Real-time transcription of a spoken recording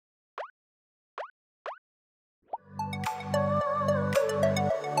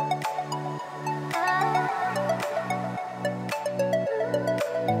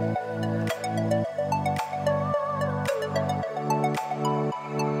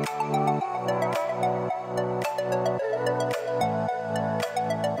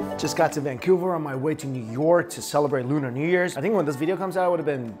Just got to Vancouver on my way to New York to celebrate Lunar New Year's. I think when this video comes out, it would have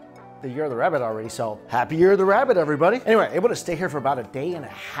been the year of the rabbit already, so happy year of the rabbit, everybody. Anyway, able to stay here for about a day and a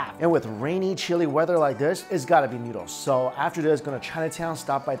half. And with rainy, chilly weather like this, it's gotta be noodles. So after this, going to Chinatown,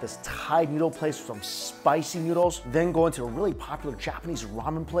 stop by this Thai noodle place for some spicy noodles, then go into a really popular Japanese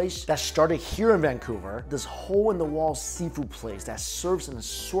ramen place that started here in Vancouver, this hole-in-the-wall seafood place that serves an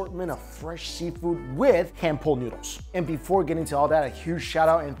assortment of fresh seafood with hand-pulled noodles. And before getting to all that, a huge shout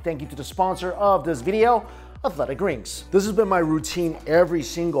out and thank you to the sponsor of this video, Athletic Greens. This has been my routine every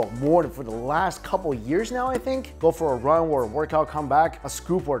single morning for the last couple years now, I think. Go for a run or a workout, come back, a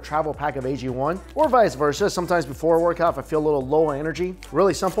scoop or a travel pack of AG1, or vice versa. Sometimes before a workout, if I feel a little low on energy,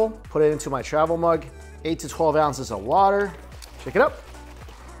 really simple, put it into my travel mug, 8 to 12 ounces of water, shake it up,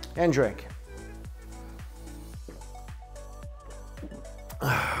 and drink.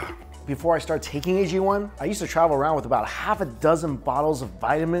 Before I start taking AG1, I used to travel around with about half a dozen bottles of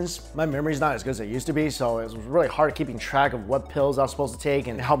vitamins. My memory's not as good as it used to be, so it was really hard keeping track of what pills I was supposed to take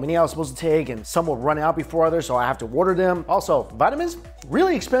and how many I was supposed to take, and some will run out before others, so I have to order them. Also, vitamins,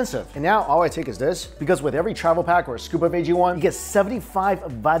 really expensive. And now all I take is this, because with every travel pack or a scoop of AG1, you get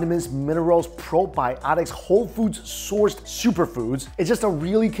 75 vitamins, minerals, probiotics, whole foods sourced superfoods. It's just a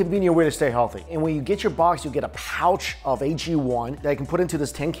really convenient way to stay healthy. And when you get your box, you'll get a pouch of AG1 that you can put into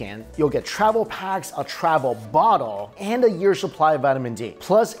this tin can. You'll get travel packs, a travel bottle, and a year's supply of vitamin D.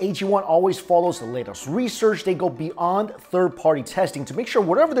 Plus, AG1 always follows the latest research. They go beyond third-party testing to make sure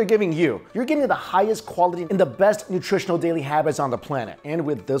whatever they're giving you, you're getting the highest quality and the best nutritional daily habits on the planet. And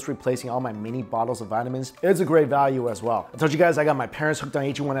with this replacing all my mini bottles of vitamins, it's a great value as well. I told you guys I got my parents hooked on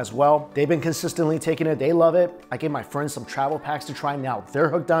AG1 as well. They've been consistently taking it. They love it. I gave my friends some travel packs to try. Now they're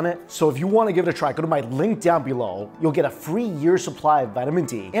hooked on it. So if you want to give it a try, go to my link down below. You'll get a free year's supply of vitamin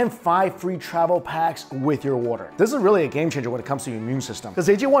D and 5 free travel packs with your order. This is really a game changer when it comes to your immune system, because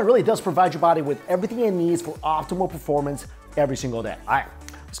AG1 really does provide your body with everything it needs for optimal performance every single day. All right,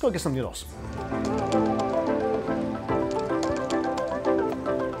 let's go get some noodles.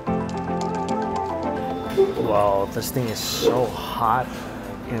 Whoa, this thing is so hot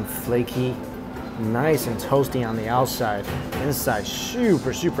and flaky, nice and toasty on the outside, inside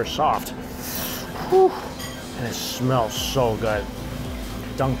super, super soft. Whew. And it smells so good.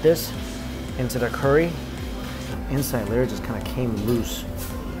 Dunk this into the curry. The inside layer just kind of came loose.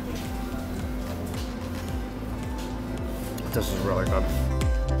 This is really good.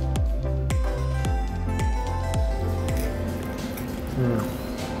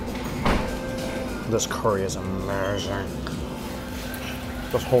 This curry is amazing.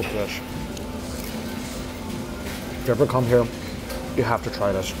 This whole dish. If you ever come here, you have to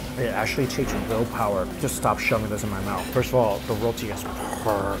try this. It actually takes willpower to stop shoving this in my mouth. First of all, the roti is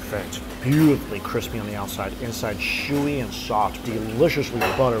perfect. Beautifully crispy on the outside, inside chewy and soft, deliciously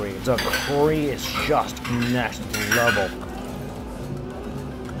buttery. The curry is just next level.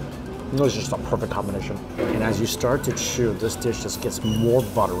 This is just a perfect combination. And as you start to chew, this dish just gets more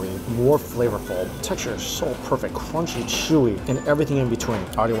buttery, more flavorful. The texture is so perfect, crunchy, chewy, and everything in between.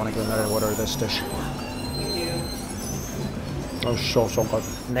 I already want to get another order of this dish. Oh, so good.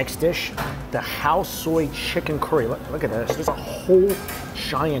 Next dish, the house soy chicken curry. Look at this. There's a whole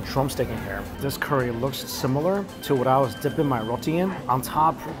giant drumstick in here. This curry looks similar to what I was dipping my roti in. On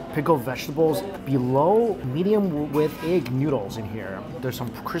top, pickled vegetables. Below, medium with egg noodles in here. There's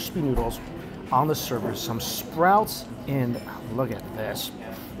some crispy noodles on the surface, some sprouts, and look at this.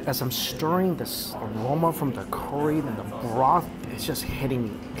 As I'm stirring, this aroma from the curry and the broth, it's just hitting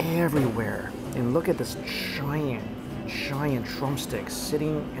me everywhere. And look at this giant drumstick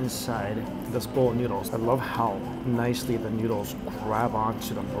sitting inside this bowl of noodles. I love how nicely the noodles grab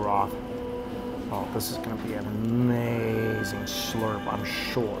onto the broth. Oh, this is gonna be an amazing slurp, I'm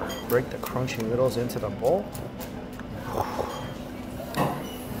sure. Break the crunchy noodles into the bowl.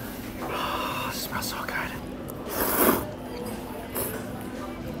 It smells so good.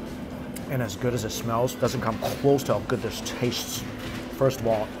 And as good as it smells, doesn't come close to how good this tastes. First of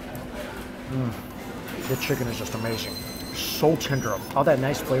all, the chicken is just amazing. So tender. All that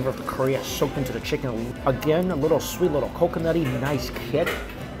nice flavor of the curry has soaked into the chicken. Again, a little sweet, little coconutty, nice kick.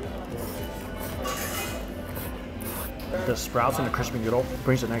 The sprouts and the crispy noodle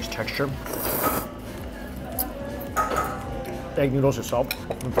brings a nice texture. Egg noodles itself,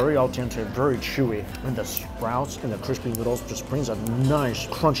 very al dente, very chewy. And the sprouts and the crispy noodles just brings a nice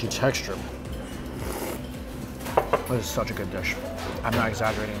crunchy texture. This is such a good dish. I'm not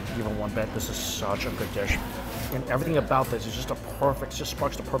exaggerating even one bit. This is such a good dish. And everything about this is just a perfect, just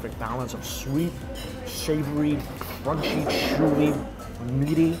sparks the perfect balance of sweet, savory, crunchy, chewy,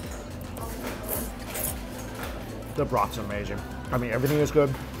 meaty. The broth's amazing. I mean, everything is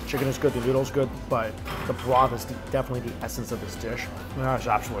good. chicken is good, the noodle's good, but the broth is definitely the essence of this dish. That is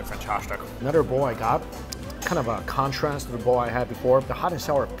absolutely fantastic. Another bowl I got, kind of a contrast to the bowl I had before, the hot and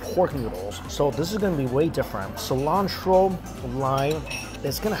sour pork noodles. So this is gonna be way different. Cilantro, lime,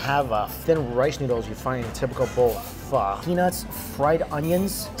 it's gonna have thin rice noodles you find in a typical bowl of pho. Peanuts, fried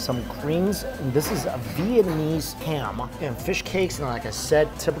onions, some greens, and this is a Vietnamese ham, and fish cakes, and like I said,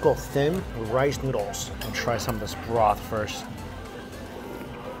 typical thin rice noodles. I'll try some of this broth first.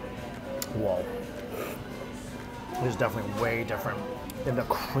 Whoa. This is definitely way different than the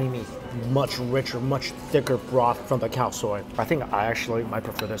creamy, much richer, much thicker broth from the cow soy. I think I actually might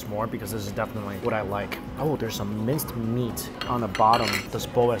prefer this more because this is definitely what I like. Oh, there's some minced meat on the bottom of this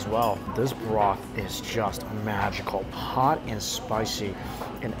bowl as well. This broth is just magical. Hot and spicy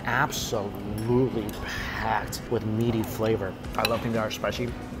and absolutely packed with meaty flavor. I love things that are spicy.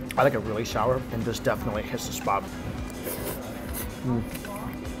 I like it really sour, and this definitely hits the spot.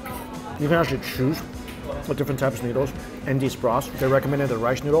 You can actually choose with different types of noodles and these broths. They recommended the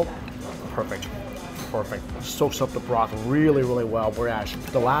rice noodle. Perfect, perfect. Soaks up the broth really, really well, whereas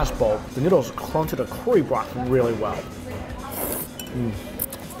the last bowl, the noodles clung to the curry broth really well.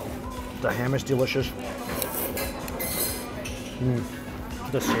 The ham is delicious.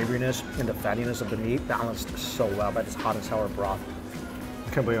 The savoriness and the fattiness of the meat balanced so well by this hot and sour broth. I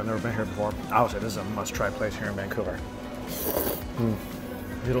can't believe I've never been here before. I would say this is a must-try place here in Vancouver.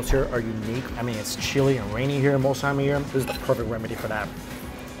 Noodles here are unique. I mean, it's chilly and rainy here most time of year. This is the perfect remedy for that.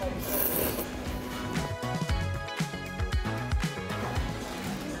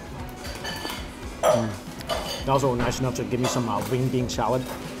 They also were nice enough to give me some green bean salad.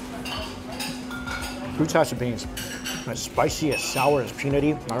 2 types of beans. As spicy, as sour, as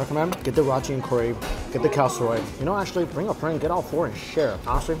peanutty. I recommend get the rachi and curry, get the cow soy. You know, actually bring a friend, get all 4 and share.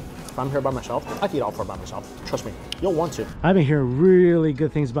 Honestly, if I'm here by myself, I can eat all 4 by myself. Trust me, you'll want to. I've been hearing really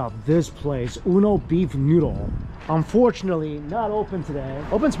good things about this place, Uno Beef Noodle. Unfortunately, not open today.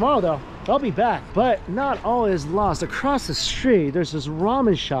 Open tomorrow though. I'll be back. But not all is lost. Across the street, there's this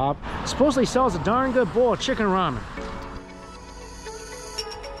ramen shop. Supposedly sells a darn good bowl of chicken ramen.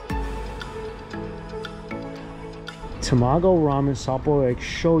 Tamago ramen, sapo egg,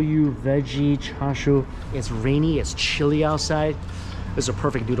 shoyu, veggie, chashu. It's rainy, it's chilly outside. This is a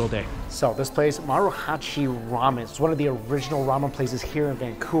perfect noodle day. So this place, Maruhachi Ramen, it's one of the original ramen places here in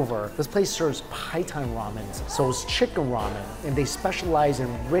Vancouver. This place serves Paitan ramens, so it's chicken ramen, and they specialize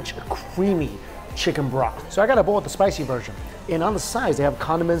in rich, creamy chicken broth. So I got a bowl with the spicy version. And on the sides, they have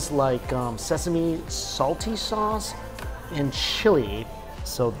condiments like sesame salty sauce and chili.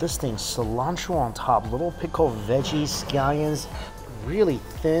 So this thing, cilantro on top, little pickled veggies, scallions, really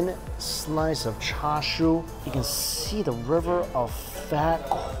thin slice of chashu. You can see the river of fat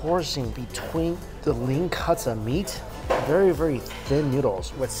coursing between the lean cuts of meat. Very, very thin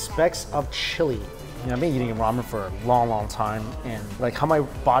noodles with specks of chili. You know, I've been eating ramen for a long, long time, and like how my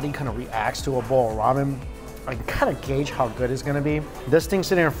body kind of reacts to a bowl of ramen, I can kind of gauge how good it's gonna be. This thing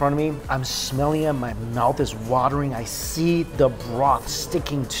sitting in front of me, I'm smelling it, my mouth is watering. I see the broth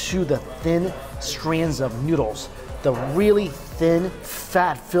sticking to the thin strands of noodles. The really thin,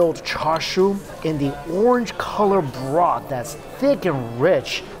 fat-filled chashu in the orange color broth that's thick and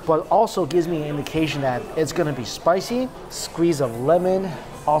rich, but also gives me an indication that it's gonna be spicy. Squeeze of lemon.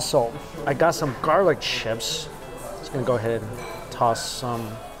 Also, I got some garlic chips. Just gonna go ahead and toss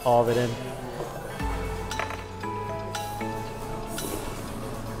all of it in.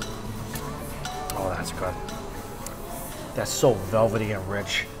 Oh, that's good. That's so velvety and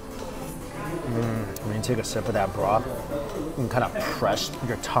rich. When you take a sip of that broth, you can kind of press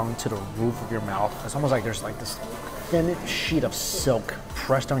your tongue to the roof of your mouth. It's almost like there's like this thin sheet of silk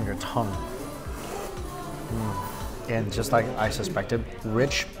pressed on your tongue. And just like I suspected,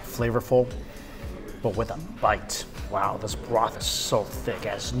 rich, flavorful, but with a bite. Wow, this broth is so thick, it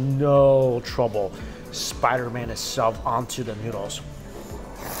has no trouble Spider-Man itself onto the noodles.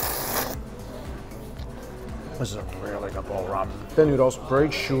 This is a really good bowl of ramen. The noodles, very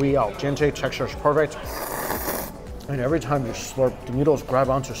chewy, al dente, texture is perfect. And every time you slurp, the noodles grab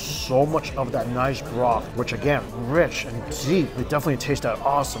onto so much of that nice broth, which again, rich and deep. They definitely taste that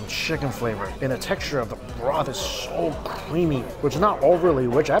awesome chicken flavor. And the texture of the broth is so creamy, which is not overly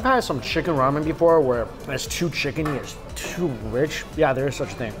rich. I've had some chicken ramen before where it's too chickeny, it's too rich. Yeah, there is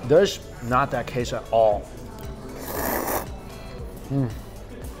such a thing. This, not that case at all.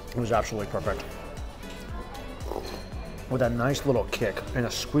 It was absolutely perfect. With that nice little kick and a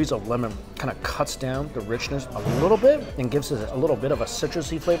squeeze of lemon, kind of cuts down the richness a little bit and gives it a little bit of a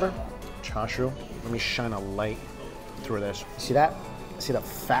citrusy flavor. Chashu, let me shine a light through this. See that? See the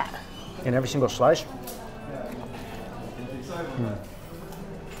fat in every single slice?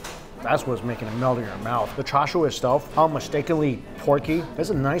 That's what's making it melt in your mouth. The char siu itself, mistakenly porky,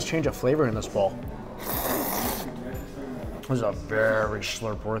 there's a nice change of flavor in this bowl. This is a very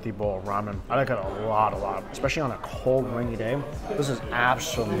slurp-worthy bowl of ramen. I like it a lot, especially on a cold, rainy day. This is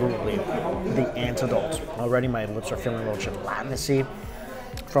absolutely the antidote. Already my lips are feeling a little gelatinous-y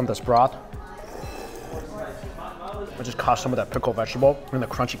from this broth. I just caught some of that pickled vegetable and the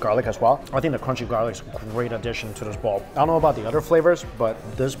crunchy garlic as well. I think the crunchy garlic is a great addition to this bowl. I don't know about the other flavors, but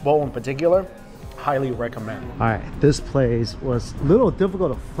this bowl in particular, highly recommend. All right, this place was a little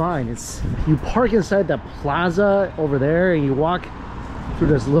difficult to find. You park inside that plaza over there and you walk through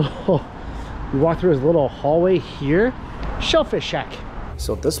this little hallway here. Shellfish Shack.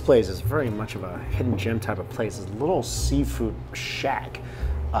 So this place is very much of a hidden gem type of place. It's a little seafood shack.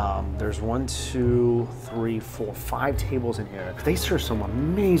 There's 1, 2, 3, 4, 5 tables in here. They serve some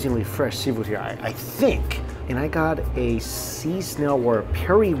amazingly fresh seafood here, I think. And I got a sea snail or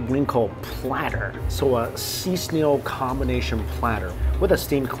periwinkle platter. So a sea snail combination platter with a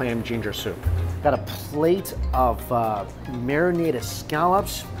steamed clam ginger soup. Got a plate of marinated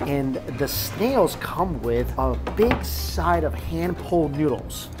scallops, and the snails come with a big side of hand-pulled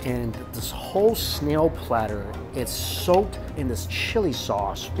noodles. And this whole snail platter, it's soaked in this chili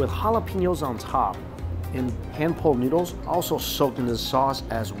sauce with jalapenos on top. And hand-pulled noodles also soaked in this sauce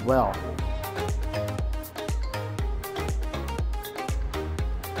as well.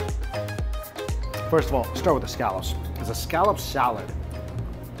 First of all, start with the scallops. It's a scallop salad.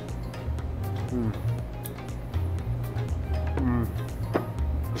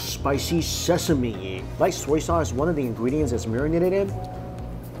 Spicy sesame. Light soy sauce, one of the ingredients that's marinated in.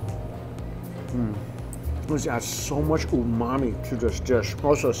 This adds so much umami to this dish.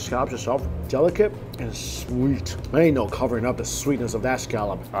 Also, the scallops itself, delicate and sweet. There ain't no covering up the sweetness of that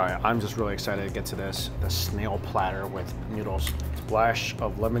scallop. All right, I'm just really excited to get to this. The snail platter with noodles. Splash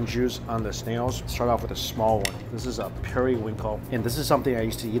of lemon juice on the snails. Start off with a small one. This is a periwinkle, and this is something I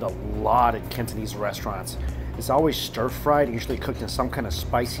used to eat a lot in Cantonese restaurants. It's always stir-fried, usually cooked in some kind of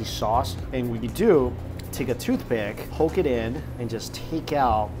spicy sauce. And what you do, take a toothpick, poke it in, and just take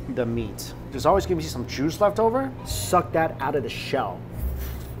out the meat. There's always gonna be some juice left over. Suck that out of the shell.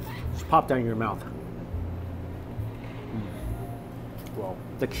 Just pop down in your mouth. Well,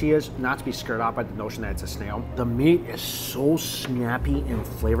 the key is not to be scared off by the notion that it's a snail. The meat is so snappy and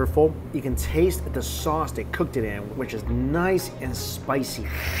flavorful. You can taste the sauce they cooked it in, which is nice and spicy.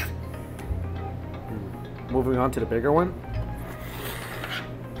 Moving on to the bigger one.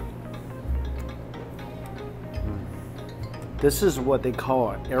 This is what they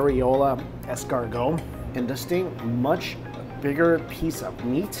call an areola escargot. And this thing, much bigger piece of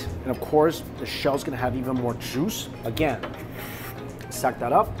meat. And of course, the shell's gonna have even more juice. Again, suck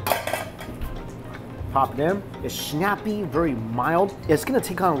that up, pop it in. It's snappy, very mild. It's gonna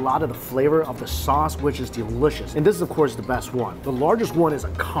take on a lot of the flavor of the sauce, which is delicious. And this is, of course, the best one. The largest one is a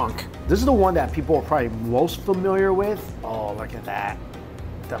conch. This is the one that people are probably most familiar with. Oh, look at that.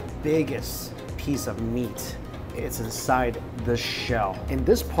 The biggest piece of meat. It's inside the shell. In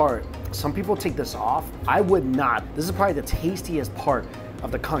this part, some people take this off. I would not. This is probably the tastiest part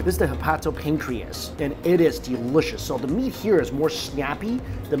of the conch. This is the hepatopancreas, and it is delicious. So the meat here is more snappy.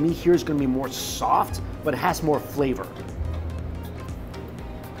 The meat here is gonna be more soft, but it has more flavor.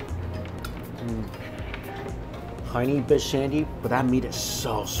 Tiny bit sandy, but that meat is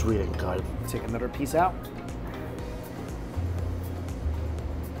so sweet and good. Take another piece out.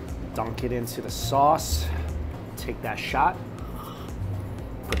 Dunk it into the sauce. Take that shot.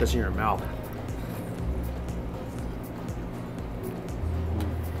 Put this in your mouth.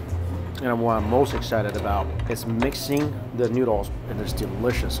 And what I'm most excited about is mixing the noodles in this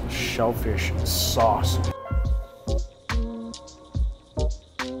delicious shellfish sauce.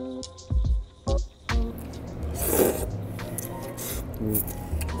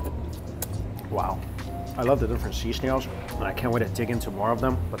 Wow. I love the different sea snails, and I can't wait to dig into more of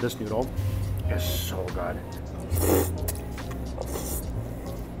them, but this noodle is so good.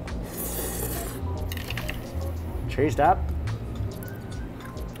 Chase that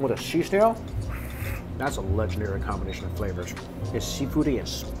with a sea snail. That's a legendary combination of flavors. It's seafoody,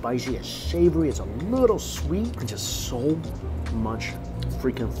 it's spicy, it's savory, it's a little sweet, and just so much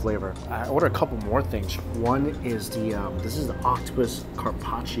freaking flavor. I ordered a couple more things. One is this is the octopus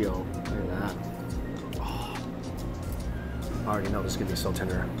carpaccio. Look at that. Oh, I already know this is gonna be so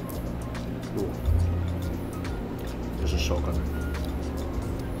tender. Ooh. This is so good.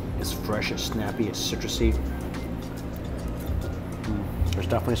 It's fresh, it's snappy, it's citrusy. There's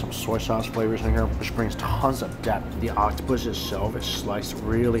definitely some soy sauce flavors in here, which brings tons of depth. The octopus itself is sliced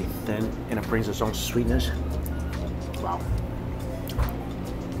really thin, and it brings its own sweetness. Wow.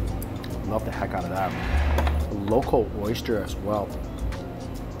 Love the heck out of that. A local oyster as well.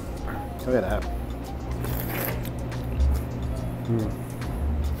 Look at that.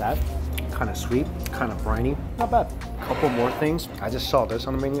 That kind of sweet, kind of briny, not bad. Couple more things. I just saw this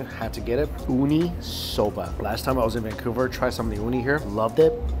on the menu, had to get it. Uni soba. Last time I was in Vancouver, tried some of the uni here, loved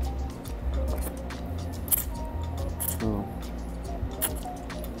it.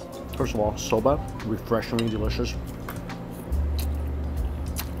 First of all, soba, refreshingly delicious.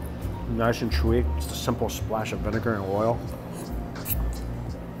 Nice and chewy, just a simple splash of vinegar and oil.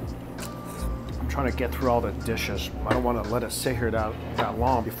 I'm trying to get through all the dishes. I don't want to let it sit here that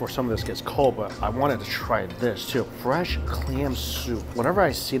long before some of this gets cold, but I wanted to try this too. Fresh clam soup. Whenever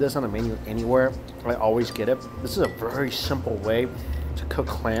I see this on the menu anywhere, I always get it. This is a very simple way to cook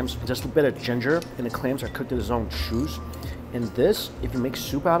clams. Just a bit of ginger, and the clams are cooked in its own juice. And this, if you make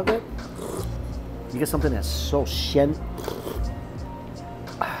soup out of it, you get something that's so xian,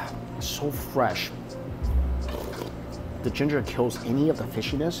 so fresh. The ginger kills any of the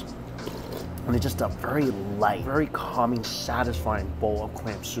fishiness, and it's just a very light, very calming, satisfying bowl of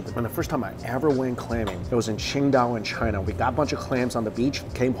clam soup. And the first time I ever went clamming, it was in Qingdao in China. We got a bunch of clams on the beach,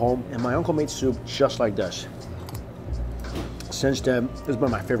 came home, and my uncle made soup just like this. Since then, it's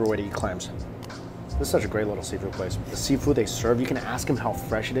been my favorite way to eat clams. This is such a great little seafood place. The seafood they serve, you can ask them how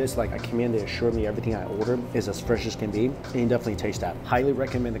fresh it is. Like I came in, they assured me everything I ordered is as fresh as can be, and you definitely taste that. Highly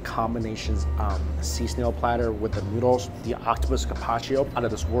recommend the combinations sea snail platter with the noodles, the octopus carpaccio, out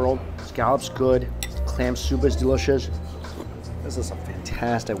of this world. Scallops good, clam soup is delicious. This is a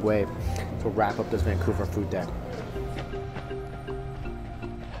fantastic way to wrap up this Vancouver food day.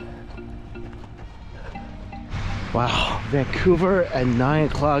 Wow, Vancouver at 9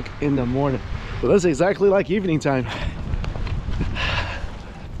 o'clock in the morning. Well, that's exactly like evening time.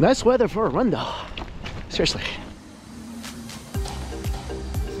 Nice weather for a run though. Seriously.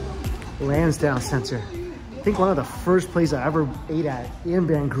 Lansdowne Center. I think one of the first places I ever ate at in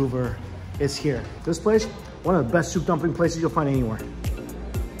Vancouver is here. This place, one of the best soup dumpling places you'll find anywhere.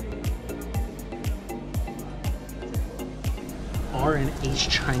 R&H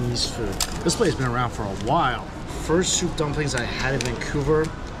Chinese food. This place has been around for a while. First soup dumplings I had in Vancouver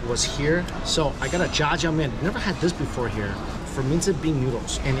was here. So I got a jjajangmyeon. Never had this before here. Fermented bean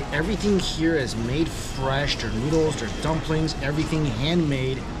noodles. And everything here is made fresh. Their noodles, their dumplings, everything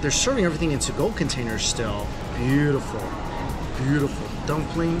handmade. They're serving everything in to-go containers still. Beautiful, beautiful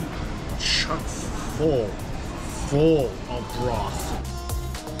dumpling. Chock full of broth.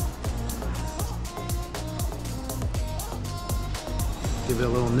 Give it a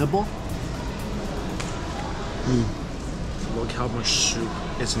little nibble. Look how much soup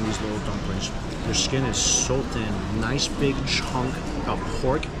is in these little dumplings. Their skin is so thin. Nice big chunk of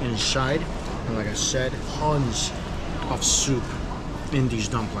pork inside. And like I said, tons of soup in these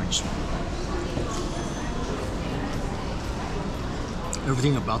dumplings.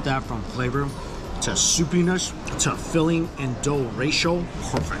 Everything about that, from flavor to soupiness to filling and dough ratio,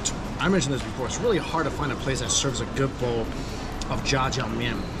 perfect. I mentioned this before, it's really hard to find a place that serves a good bowl of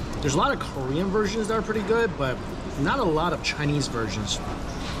jjajangmyeon. There's a lot of Korean versions that are pretty good, but not a lot of Chinese versions.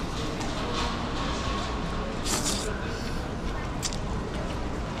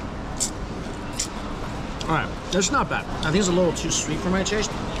 All right, that's not bad. I think it's a little too sweet for my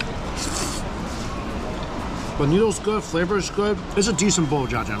taste. But noodle's good, flavor is good. It's a decent bowl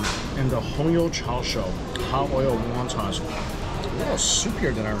of jjajangmyeon. And the Hongyou Chao Shou, hot oil wontons. A little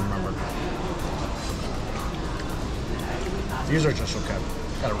soupier than I remember. These are just okay.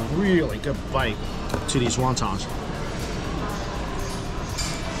 Got a really good bite to these wontons.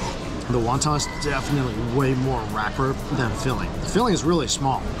 The wontons definitely way more wrapper than filling. The filling is really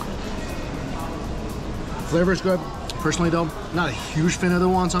small. Flavor is good. Personally though, not a huge fan of the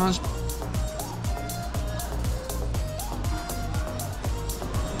wontons.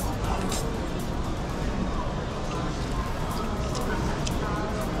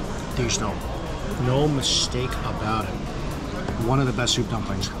 These though, no mistake about it. One of the best soup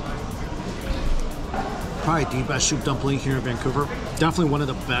dumplings. Probably the best soup dumpling here in Vancouver. Definitely one of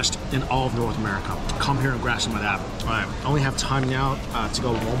the best in all of North America. Come here and grab some of that. All right, I only have time now to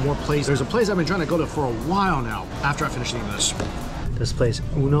go to one more place. There's a place I've been trying to go to for a while now after I finish eating this. This place,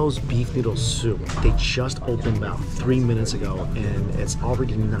 Uno's Beef Noodle Soup. They just opened about 3 minutes ago and it's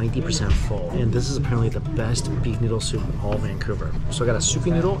already 90% full. And this is apparently the best beef noodle soup in all Vancouver. So I got a soupy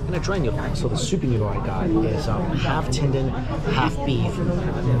noodle and a dry noodle. So the soupy noodle I got is half tendon, half beef,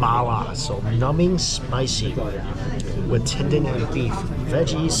 mala. So numbing spicy with tendon and beef.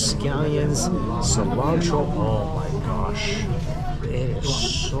 Veggies, scallions, cilantro. Oh my gosh. It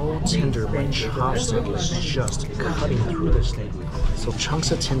is so tender. My chopstick is just cutting through this thing. So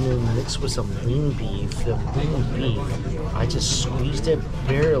chunks of tendon mixed with some lean beef. The lean beef, I just squeezed it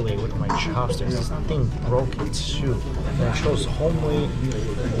barely with my chopsticks. This thing broke in two. And I chose homemade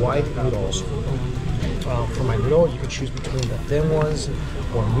wide noodles. For my noodle, you can choose between the thin ones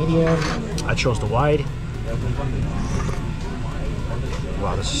or medium. I chose the wide.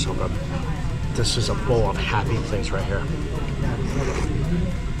 Wow, this is so good. This is a bowl of happy place right here.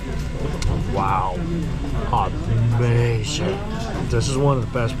 Wow, amazing. This is one of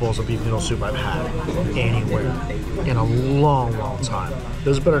the best bowls of beef noodle soup I've had anywhere in a long, long time.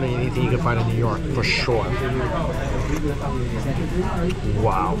 This is better than anything you can find in New York, for sure.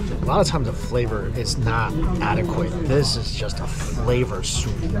 Wow. A lot of times the flavor is not adequate. This is just a flavor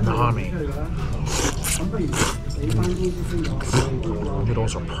tsunami.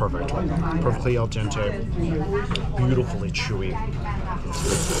 Noodles are perfect. Perfectly al dente, beautifully chewy.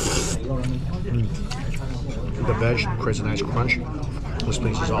 The veg creates a nice crunch. This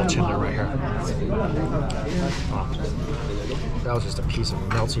piece is all tender right here. Oh, that was just a piece of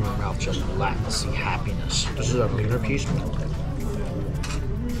melting in your mouth, just laxy happiness. This is a leaner piece.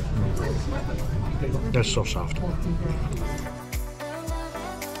 That's so soft.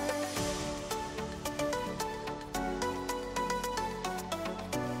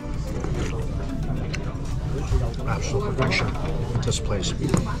 Absolute perfection. This place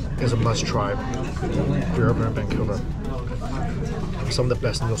is a must-try if you're ever in Vancouver. Some of the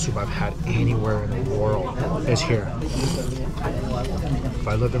best noodle soup I've had anywhere in the world is here. If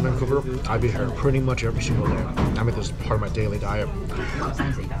I lived in Vancouver, I'd be here pretty much every single day. I mean, this is part of my daily diet.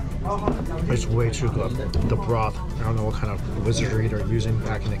 It's way too good. The broth, I don't know what kind of wizardry they're using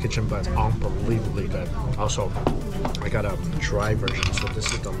back in the kitchen, but it's unbelievably good. Also, I got a dry version, so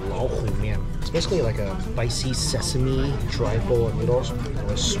this is the Lao Hui Mian. It's basically like a spicy sesame dry bowl of noodles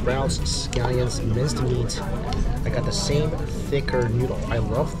with sprouts, scallions, minced meat. I got the same thicker noodle. I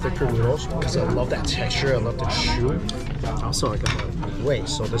love thicker noodles because I love that texture. I love the chew. Also, I got the whey.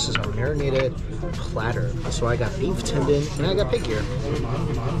 So this is a marinated platter. So I got beef tendon and I got pig ear.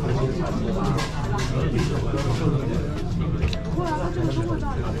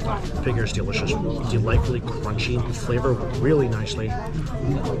 Pig ear is delicious, delightfully crunchy, flavored really nicely.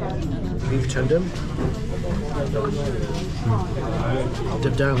 Beef tendon,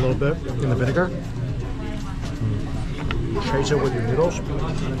 dip down a little bit in the vinegar. Chase it with your noodles.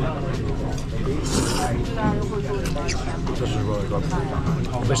 This is really good.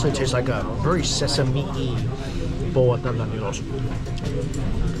 It basically tastes like a very sesame-y bowl of dumplings noodles.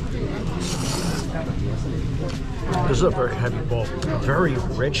 This is a very heavy bowl. Very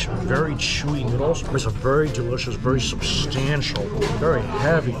rich, very chewy noodles. It's a very delicious, very substantial, very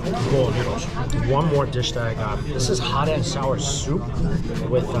heavy bowl of noodles. One more dish that I got. This is hot and sour soup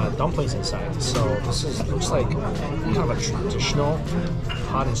with dumplings inside. So this looks like kind of a traditional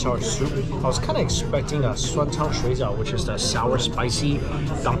hot and sour soup. I was kind of expecting a suantang shuijiao, which is the sour, spicy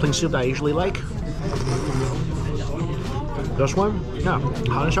dumpling soup that I usually like. This one, yeah,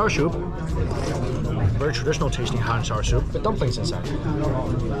 hot and sour soup. Very traditional tasting hot and sour soup with dumplings inside.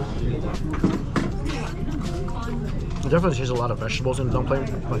 It definitely tastes a lot of vegetables in the dumpling.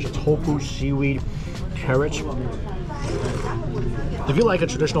 A bunch of tofu, seaweed, carrots. If you like a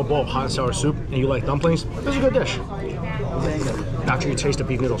traditional bowl of hot and sour soup and you like dumplings, this is a good dish. After you taste the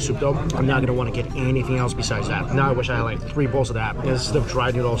beef noodle soup though, I'm not gonna want to get anything else besides that. Now I wish I had like 3 bowls of that instead of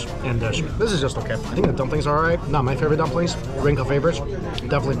dried noodles and this. This is just okay. I think the dumplings are alright. Not my favorite dumplings. Wrinkle favorites.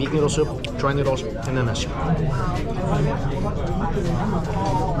 Definitely beef noodle soup, dry noodles, and then this.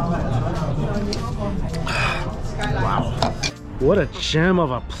 Wow. What a gem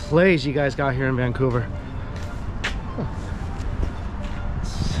of a place you guys got here in Vancouver. Look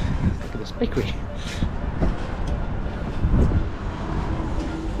at this bakery.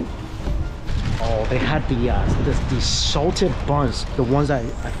 Oh, they had the salted buns, the ones I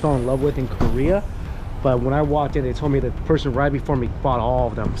fell in love with in Korea. But when I walked in, they told me that the person right before me bought all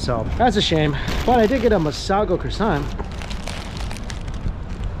of them. So that's a shame. But I did get a Masago croissant.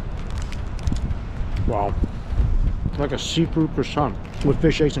 Wow. Like a seafood croissant with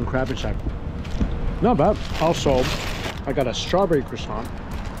fish eggs and crab inside. Not bad. Also, I got a strawberry croissant.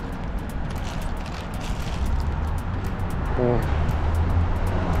 Oh.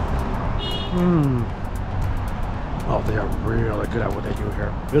 Oh, they are really good at what they do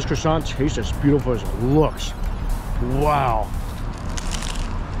here. This croissant tastes as beautiful as it looks. Wow.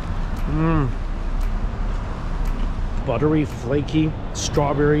 Buttery, flaky,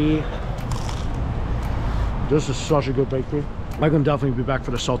 strawberry. This is such a good bakery. I'm gonna definitely be back for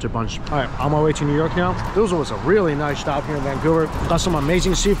the salted bunch. All right, on my way to New York now. This was a really nice stop here in Vancouver. Got some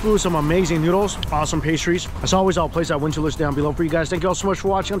amazing seafood, some amazing noodles, awesome pastries. As always, I'll place that winter list down below for you guys. Thank you all so much for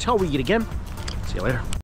watching. Until we eat again, see you later.